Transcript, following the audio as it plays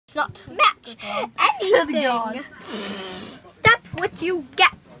not match anything. That's what you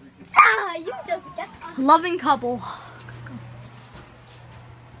get. You just get a loving couple.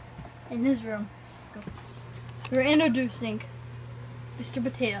 In his room. We're introducing Mr.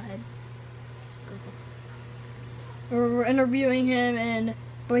 Potato Head. We're interviewing him in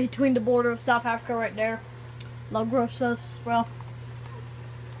between the border of South Africa right there. Lagrosos, well.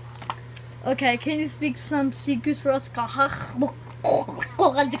 Okay, can you speak some secrets for us? I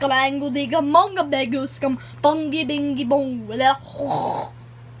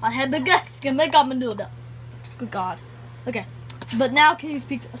have a guess. Good God. Okay. But now can you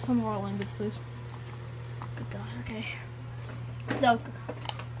speak some of our language, please? Good God, okay. So,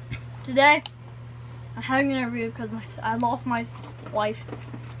 today, I'm having an interview because I lost my wife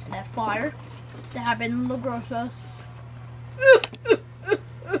in that fire that happened in Lagrosos.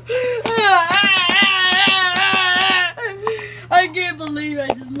 I can't believe I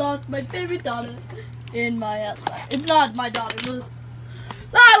just lost my favorite daughter in my house. It's not my daughter.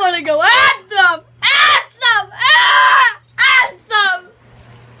 I want to go handsome! Handsome!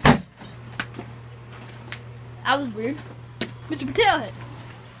 Handsome! That was weird. Mr. Potato Head,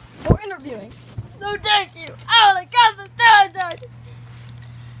 we're interviewing. No, thank you. Oh my God, the done.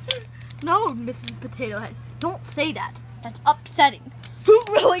 No, Mrs. Potato Head, don't say that. That's upsetting. Who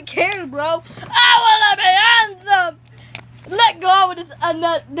really cares, bro? I want to be handsome. Let go of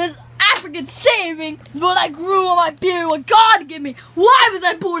this African saving what I grew on my beard, what God gave me. Why was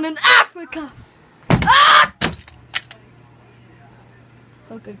I born in Africa? Ah!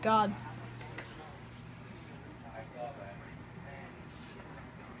 Oh, good God.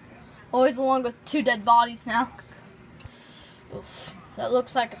 Always along with two dead bodies now. Oof. That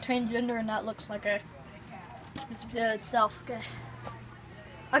looks like a transgender and that looks like a itself. Okay.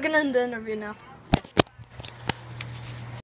 I can end the interview now.